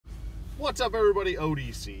What's up, everybody?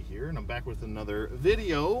 ODC here, and I'm back with another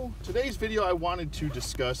video. Today's video, I wanted to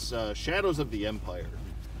discuss Shadows of the Empire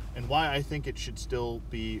and why I think it should still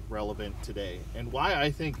be relevant today, and why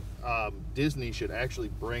I think Disney should actually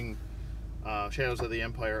bring Shadows of the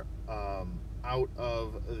Empire out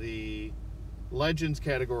of the Legends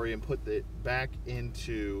category and put it back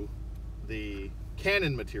into the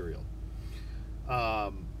canon material.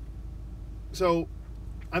 So,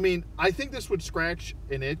 I mean, I think this would scratch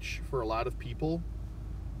an itch for a lot of people.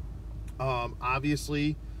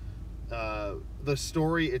 Obviously, the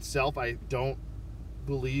story itself, I don't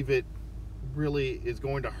believe it really is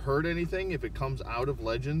going to hurt anything if it comes out of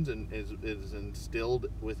Legends and is instilled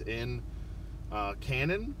within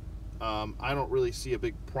canon. I don't really see a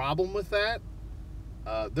big problem with that.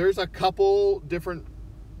 There's a couple different,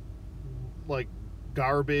 like,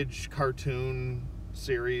 garbage cartoon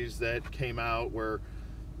series that came out where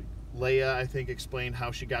Leia, I think, explained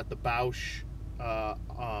how she got the Bausch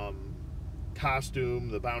costume,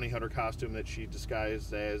 the bounty hunter costume that she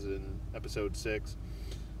disguised as in episode 6.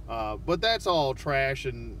 But that's all trash,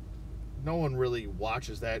 and no one really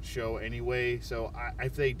watches that show anyway. So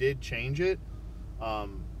if they did change it,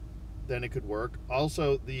 then it could work.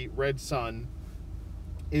 Also, the Red Sun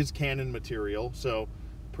is canon material, so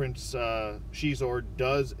Prince Shizor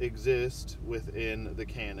does exist within the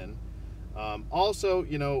canon. Also,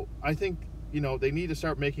 you know, I think, you know, they need to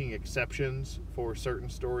start making exceptions for certain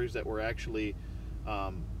stories that were actually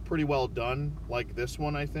pretty well done, like this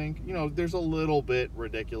one. I think, you know, there's a little bit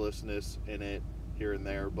ridiculousness in it here and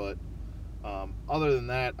there, but other than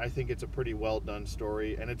that, I think it's a pretty well done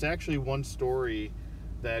story, and it's actually one story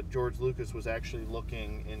that George Lucas was actually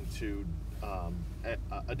looking into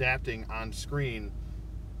adapting on screen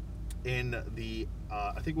in the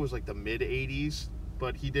I think it was like the mid 80s,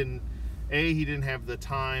 but he didn't have the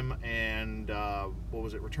time, and what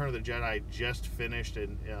was it, Return of the Jedi just finished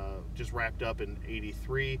and just wrapped up in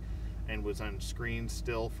 83 and was on screen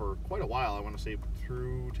still for quite a while. I want to say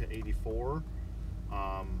through to 84.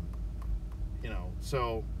 You know,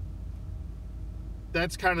 so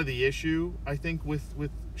that's kind of the issue, I think, with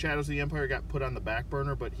Shadows of the Empire. Got put on the back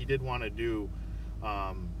burner, but he did want to do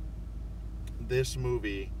this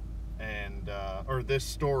movie and or this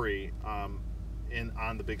story on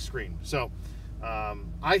the big screen. So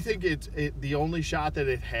I think the only shot that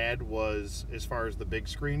it had was, as far as the big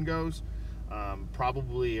screen goes,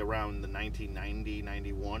 probably around the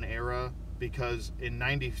 1990-91 era, because in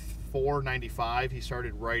 94-95 he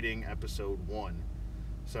started writing episode 1.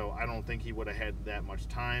 So I don't think he would have had that much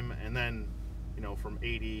time. And then, you know, from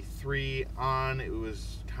 83 on, it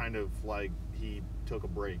was kind of like he took a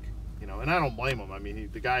break. You know, and I don't blame him. I mean,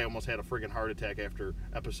 the guy almost had a friggin' heart attack after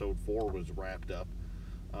episode 4 was wrapped up,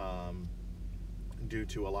 due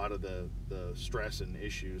to a lot of the stress and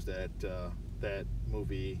issues that that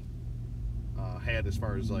movie had, as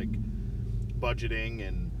far as like budgeting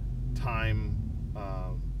and time,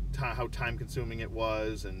 how time consuming it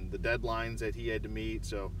was, and the deadlines that he had to meet.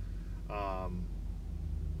 So,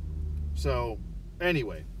 so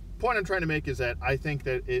anyway, point I'm trying to make is that I think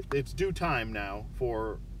that it's due time now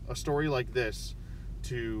for a story like this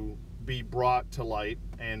to be brought to light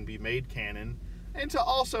and be made canon, and to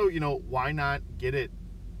also, you know, why not get it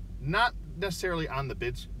not necessarily on the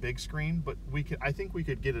big screen, but I think we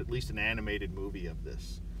could get at least an animated movie of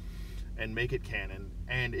this and make it canon.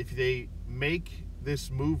 And if they make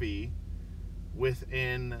this movie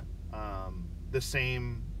within the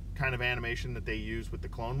same kind of animation that they use with the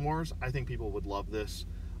Clone Wars, I think people would love this.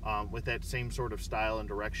 With that same sort of style and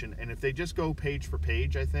direction. And if they just go page for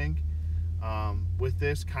page, I think, with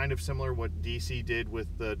this, kind of similar what DC did with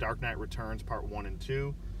the Dark Knight Returns Part 1 and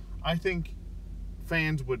 2, I think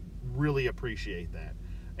fans would really appreciate that.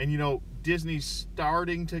 And, you know, Disney's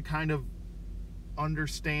starting to kind of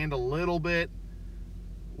understand a little bit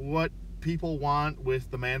what people want with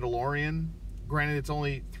The Mandalorian. Granted, it's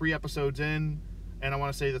only 3 episodes in, and I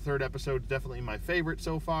want to say the 3rd episode is definitely my favorite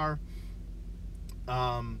so far.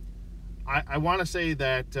 I want to say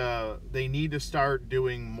that they need to start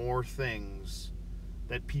doing more things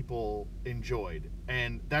that people enjoyed.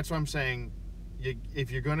 And that's what I'm saying. If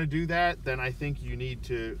you're going to do that, then I think you need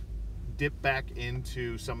to dip back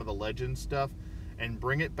into some of the Legend stuff and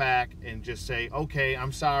bring it back and just say, okay,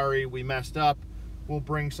 I'm sorry, we messed up. We'll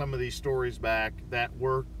bring some of these stories back that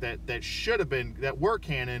were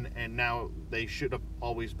canon, and now they should have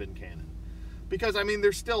always been canon. Because, I mean,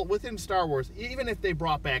 they're still, within Star Wars, even if they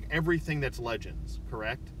brought back everything that's Legends,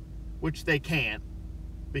 correct? Which they can't,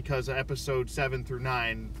 because episode 7 through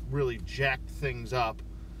 9 really jacked things up,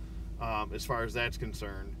 as far as that's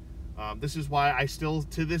concerned. This is why I still,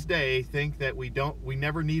 to this day, think that we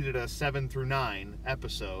never needed a 7 through 9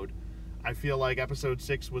 episode. I feel like episode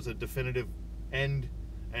 6 was a definitive end,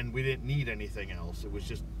 and we didn't need anything else. It was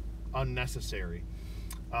just unnecessary.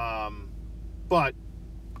 But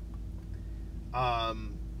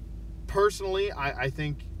personally, I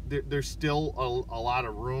think there's still a lot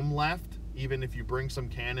of room left, even if you bring some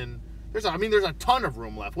Canon. There's a ton of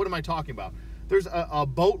room left. What am I talking about? There's a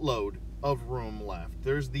boatload of room left.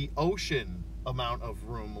 There's the ocean amount of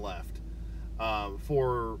room left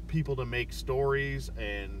for people to make stories,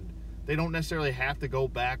 and they don't necessarily have to go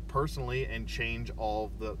back personally and change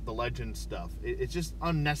all the legend stuff. It's just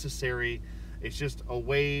unnecessary. It's just a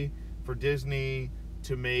way for Disney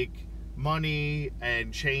to make money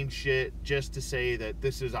and change shit just to say that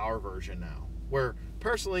this is our version now. Where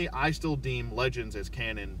personally, I still deem Legends as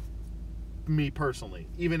canon, me personally,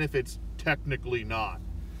 even if it's technically not.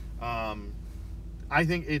 I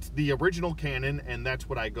think it's the original canon, and that's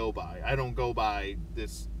what I go by. I don't go by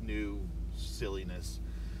this new silliness.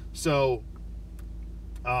 So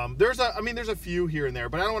there's a few here and there,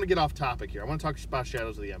 but I don't want to get off topic here. I want to talk about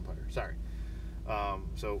Shadows of the Empire. Sorry.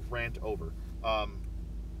 So rant over.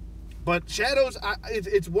 But Shadows,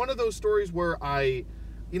 it's one of those stories where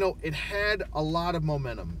it had a lot of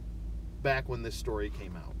momentum back when this story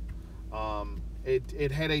came out.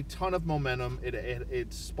 It had a ton of momentum.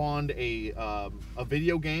 It spawned a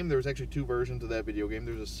video game. There was actually 2 versions of that video game.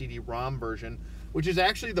 There's a CD-ROM version, which is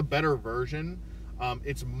actually the better version.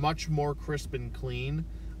 It's much more crisp and clean,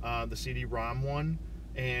 the CD-ROM one.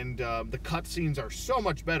 And the cutscenes are so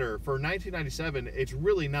much better. For 1997, it's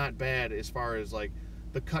really not bad as far as, like,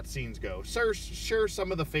 the cutscenes go. Sure,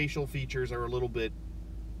 some of the facial features are a little bit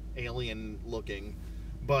alien-looking.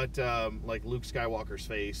 But, like Luke Skywalker's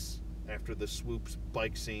face after the swoops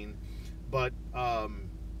bike scene. But, for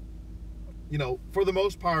the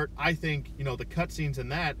most part, I think, the cutscenes in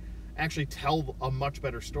that actually tell a much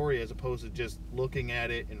better story as opposed to just looking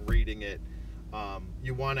at it and reading it.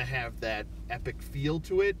 You want to have that epic feel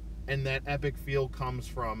to it, and that epic feel comes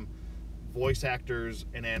from voice actors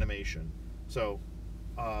and animation. So,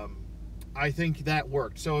 I think that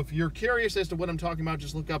worked. So if you're curious as to what I'm talking about,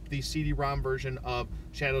 just look up the CD-ROM version of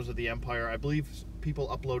Shadows of the Empire. I believe people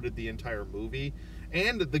uploaded the entire movie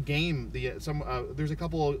and the game. There's a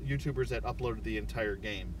couple of YouTubers that uploaded the entire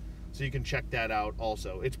game, so you can check that out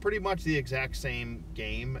also. It's pretty much the exact same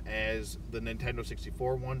game as the Nintendo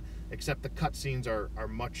 64 one, except the cutscenes are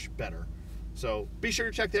much better. So be sure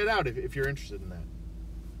to check that out if you're interested in that.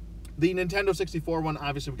 The Nintendo 64 one,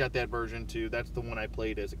 obviously we got that version too. That's the one I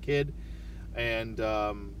played as a kid. And,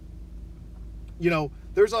 like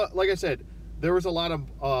I said, there was a lot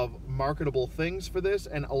of marketable things for this,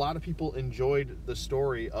 and a lot of people enjoyed the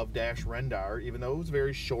story of Dash Rendar, even though it was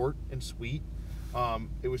very short and sweet.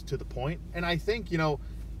 It was to the point. And I think,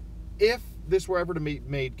 if this were ever to be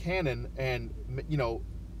made canon, and,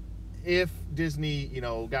 if Disney,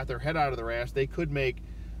 got their head out of their ass, they could make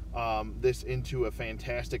this into a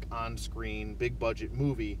fantastic on-screen, big-budget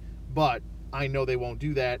movie. But I know they won't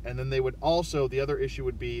do that. And then they would also, the other issue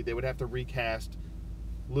would be, they would have to recast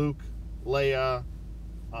Luke, Leia,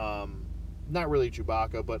 not really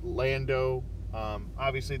Chewbacca, but Lando.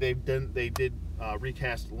 Obviously, they did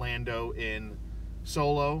recast Lando in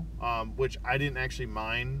Solo, which I didn't actually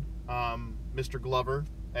mind Mr. Glover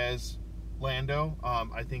as Lando.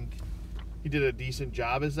 I think he did a decent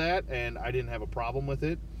job as that, and I didn't have a problem with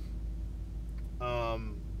it.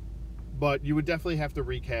 But you would definitely have to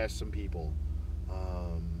recast some people,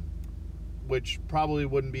 which probably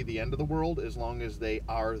wouldn't be the end of the world as long as they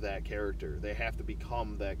are that character. They have to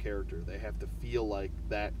become that character. They have to feel like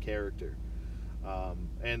that character.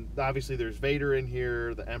 And obviously there's Vader in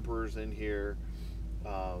here, the Emperor's in here,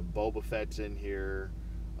 Boba Fett's in here,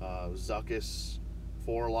 Zuckuss,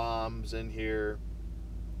 Forlom's in here,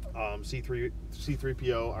 C3PO,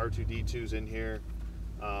 R2-D2's in here,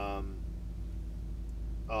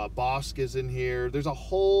 Bosk is in here. There's a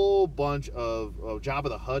whole bunch of Jabba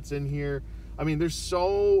the Hutt's in here. I mean, there's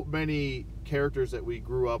so many characters that we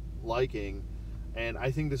grew up liking, and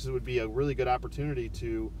I think this would be a really good opportunity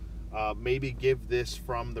to maybe give this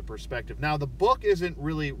from the perspective. Now, the book isn't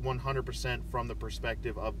really 100% from the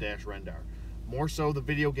perspective of Dash Rendar. More so the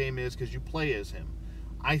video game is, because you play as him.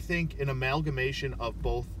 I think an amalgamation of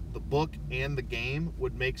both the book and the game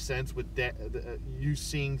would make sense with you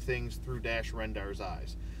seeing things through Dash Rendar's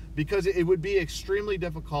eyes, because it would be extremely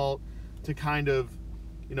difficult to kind of,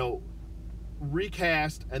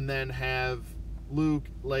 recast and then have Luke,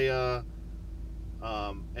 Leia,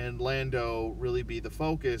 and Lando really be the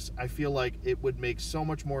focus, I feel like it would make so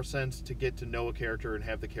much more sense to get to know a character and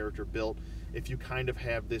have the character built if you kind of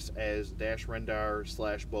have this as Dash Rendar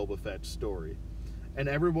 / Boba Fett story. And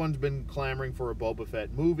everyone's been clamoring for a Boba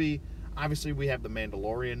Fett movie. Obviously, we have The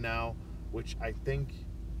Mandalorian now, which I think,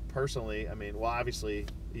 personally, I mean, well, obviously,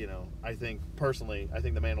 you know, I think The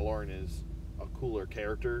Mandalorian is a cooler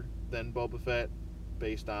character than Boba Fett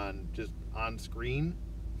based on just on screen,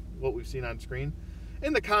 what we've seen on screen.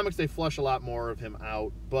 In the comics, they flush a lot more of him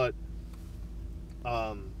out, but,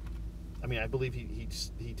 I mean, I believe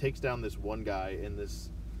he takes down this one guy in this,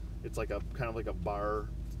 it's like a kind of like a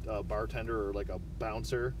bartender or like a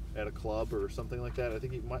bouncer at a club or something like that. I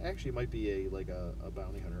think he might be a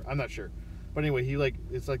bounty hunter. I'm not sure, but anyway,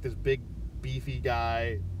 it's like this big beefy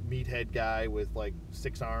guy, meathead guy with like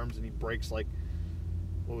 6 arms, and he breaks like,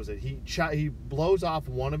 what was it? He blows off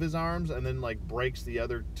one of his arms and then like breaks the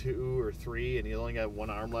other 2 or 3, and he only got 1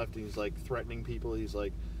 arm left. And he's like threatening people. He's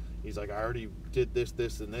like, I already did this,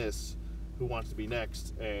 and this. Who wants to be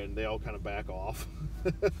next? And they all kind of back off.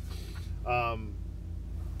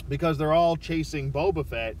 Because they're all chasing Boba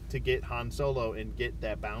Fett to get Han Solo and get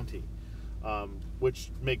that bounty,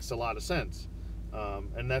 which makes a lot of sense.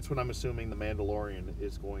 And that's what I'm assuming The Mandalorian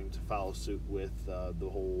is going to follow suit with, the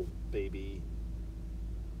whole baby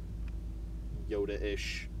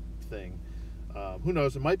Yoda-ish thing. Who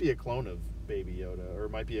knows? It might be a clone of Baby Yoda, or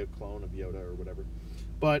it might be a clone of Yoda, or whatever.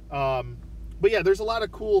 But yeah, there's a lot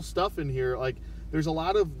of cool stuff in here. Like, there's a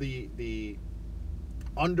lot of the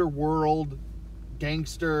underworld,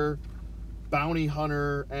 gangster, bounty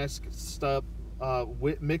hunter-esque stuff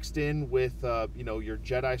mixed in with your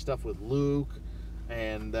Jedi stuff with Luke,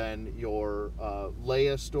 and then your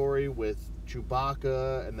Leia story with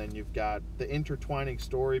Chewbacca, and then you've got the intertwining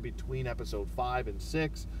story between episode 5 and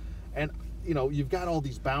 6, and you've got all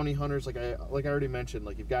these bounty hunters, like I already mentioned.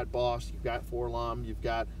 Like, you've got Boss, you've got Forlom, you've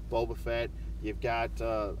got Boba Fett, you've got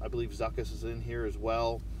I believe Zuckuss is in here as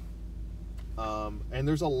well, and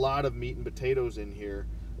there's a lot of meat and potatoes in here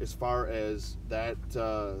as far as that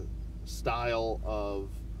style of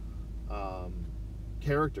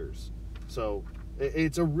characters. So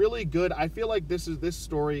it's a really good, I feel like this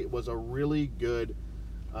story was a really good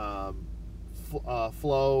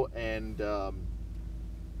flow and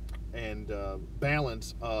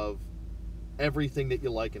balance of everything that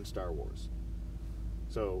you like in Star Wars.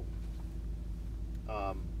 So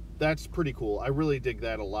that's pretty cool. I really dig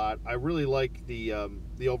that a lot. I really like the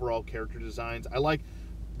overall character designs. I like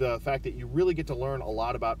the fact that you really get to learn a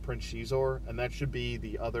lot about Prince Shizor, and that should be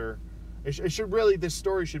the other. This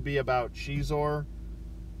story should be about Shizor,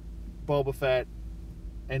 Boba Fett,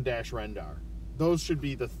 and Dash Rendar. Those should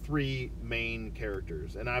be the 3 main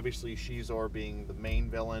characters, and obviously Shizor being the main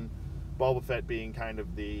villain, Boba Fett being kind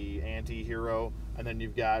of the anti-hero, and then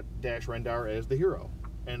you've got Dash Rendar as the hero.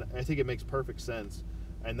 And I think it makes perfect sense.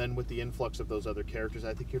 And then with the influx of those other characters,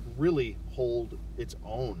 I think it really hold its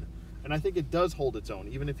own. And I think it does hold its own,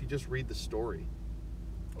 even if you just read the story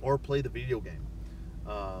or play the video game.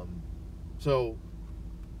 So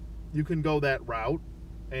you can go that route,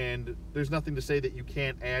 and there's nothing to say that you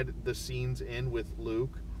can't add the scenes in with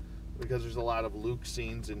Luke, because there's a lot of Luke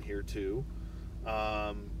scenes in here too.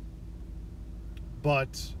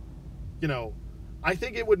 But I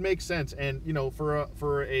think it would make sense, and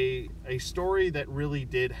for a story that really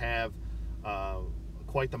did have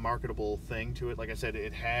quite the marketable thing to it. Like I said,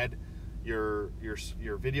 it had your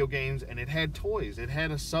video games, and it had toys. It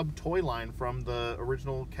had a sub toy line from the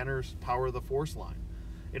original Kenner's Power of the Force line.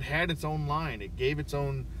 It had its own line. It gave its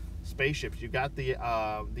own spaceships. You got the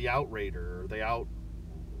Outraider, or the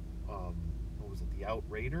the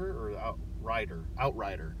Outraider or the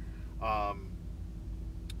Outrider.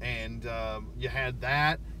 And you had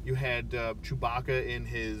that. You had Chewbacca in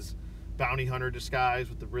his bounty hunter disguise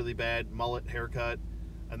with the really bad mullet haircut.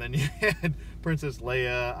 And then you had Princess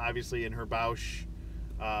Leia, obviously, in her Bausch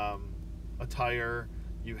attire.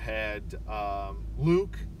 You had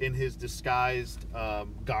Luke in his disguised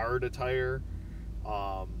guard attire.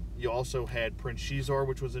 You also had Prince Shizor,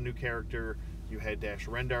 which was a new character. You had Dash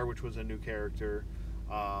Rendar, which was a new character.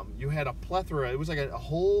 You had a plethora. It was like a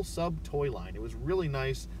whole sub-toy line. It was really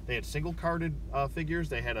nice. They had single-carded figures.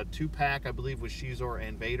 They had a 2-pack, I believe, with Shizor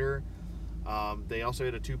and Vader. They also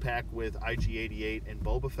had a 2-pack with IG-88 and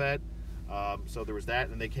Boba Fett. So there was that,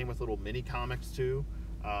 and they came with little mini comics too.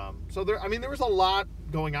 So there was a lot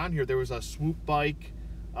going on here. There was a swoop bike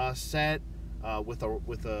set with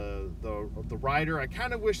the rider. I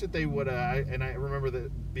kind of wish that they would. And I remember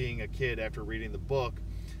that being a kid after reading the book,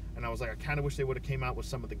 and I was like, I kind of wish they would have came out with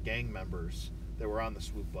some of the gang members that were on the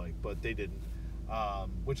swoop bike, but they didn't,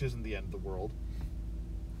 which isn't the end of the world.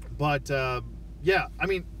 But yeah, I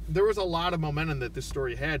mean, there was a lot of momentum that this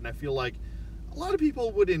story had, and I feel like a lot of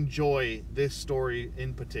people would enjoy this story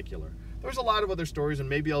in particular. There's a lot of other stories, and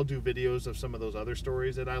maybe I'll do videos of some of those other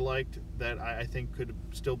stories that I liked that I think could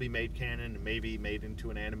still be made canon and maybe made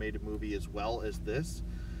into an animated movie as well as this.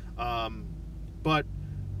 But,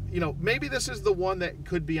 you know, maybe this is the one that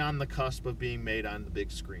could be on the cusp of being made on the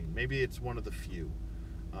big screen. Maybe it's one of the few.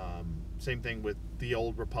 Same thing with The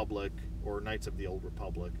Old Republic or Knights of the Old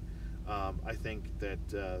Republic. I think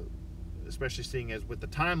that, especially seeing as with the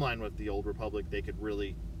timeline with The Old Republic, they could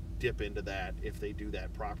really dip into that if they do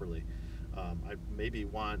that properly. I maybe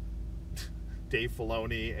want Dave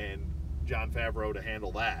Filoni and Jon Favreau to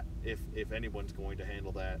handle that, if anyone's going to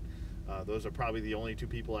handle that. Those are probably the only two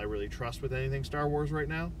people I really trust with anything Star Wars right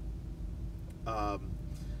now.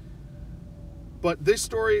 But this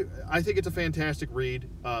story, I think it's a fantastic read.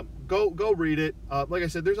 Go read it. Like I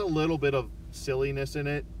said, there's a little bit of silliness in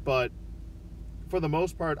it, but for the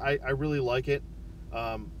most part, I really like it.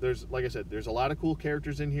 There's, like I said, there's a lot of cool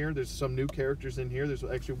characters in here. There's some new characters in here. There's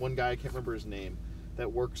actually one guy, I can't remember his name,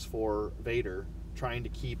 that works for Vader, trying to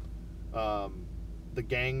keep the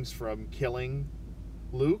gangs from killing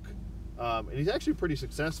Luke. And he's actually pretty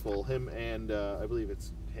successful. Him and, I believe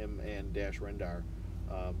it's him and Dash Rendar.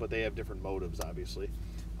 But they have different motives, obviously.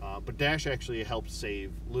 But Dash actually helps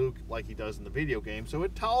save Luke like he does in the video game. So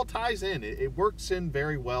it all ties in. It works in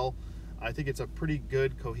very well. I think it's a pretty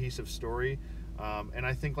good, cohesive story. And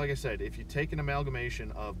I think, like I said, if you take an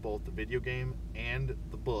amalgamation of both the video game and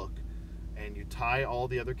the book, and you tie all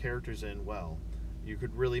the other characters in well, you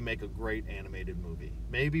could really make a great animated movie.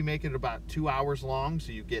 Maybe make it about 2 hours long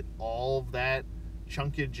so you get all of that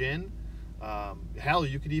chunkage in. Hell,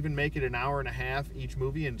 you could even make it an hour and a half each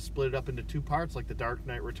movie and split it up into 2 parts like The Dark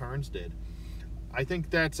Knight Returns did. I think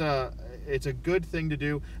it's a good thing to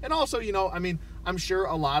do. And also, you know, I mean, I'm sure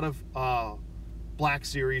a lot of Black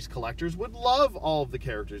Series collectors would love all of the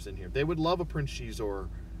characters in here. They would love a Prince Shizor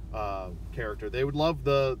character. They would love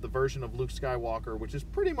the version of Luke Skywalker, which is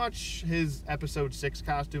pretty much his Episode 6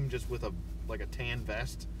 costume, just with a tan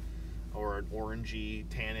vest or an orangey,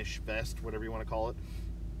 tannish vest, whatever you want to call it.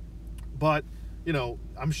 But, you know,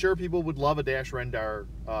 I'm sure people would love a Dash Rendar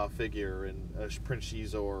figure and a Prince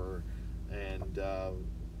Shizor. And,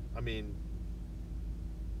 I mean,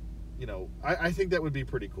 you know, I think that would be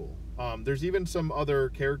pretty cool. There's even some other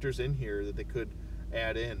characters in here that they could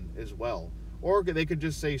add in as well. Or they could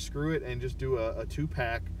just say screw it and just do a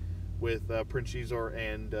 2-pack with Prince Shizor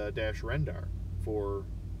and Dash Rendar for,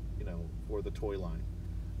 you know, for the toy line.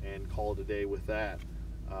 And call it a day with that.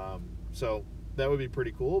 So that would be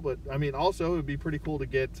pretty cool. But, I mean, also it would be pretty cool to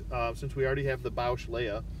get, since we already have the Bausch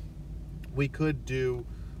Leia, we could do,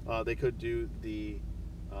 they could do the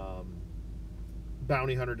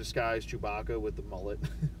bounty hunter disguise Chewbacca with the mullet,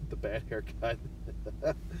 the bad haircut.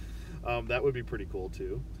 That would be pretty cool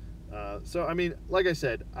too. So, I mean, like I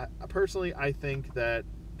said, personally, I think that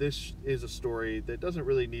this is a story that doesn't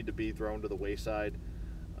really need to be thrown to the wayside.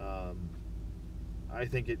 I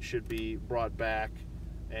think it should be brought back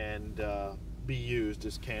and be used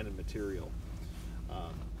as canon material.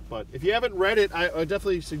 But if you haven't read it, I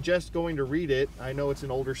definitely suggest going to read it. I know it's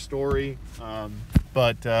an older story,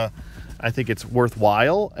 but I think it's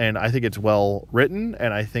worthwhile, and I think it's well written,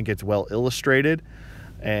 and I think it's well illustrated.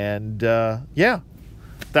 And yeah,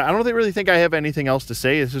 I don't really think I have anything else to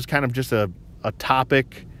say. This is kind of just a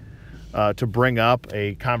topic to bring up,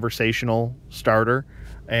 a conversational starter.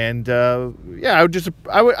 And yeah, I just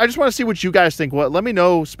want to see what you guys think. Let me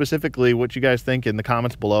know specifically what you guys think in the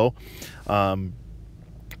comments below.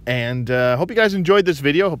 And hope you guys enjoyed this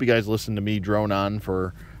video. Hope you guys listened to me drone on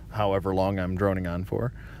for however long I'm droning on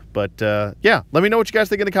for. But yeah, let me know what you guys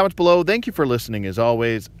think in the comments below. Thank you for listening as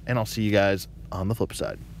always, and I'll see you guys on the flip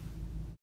side.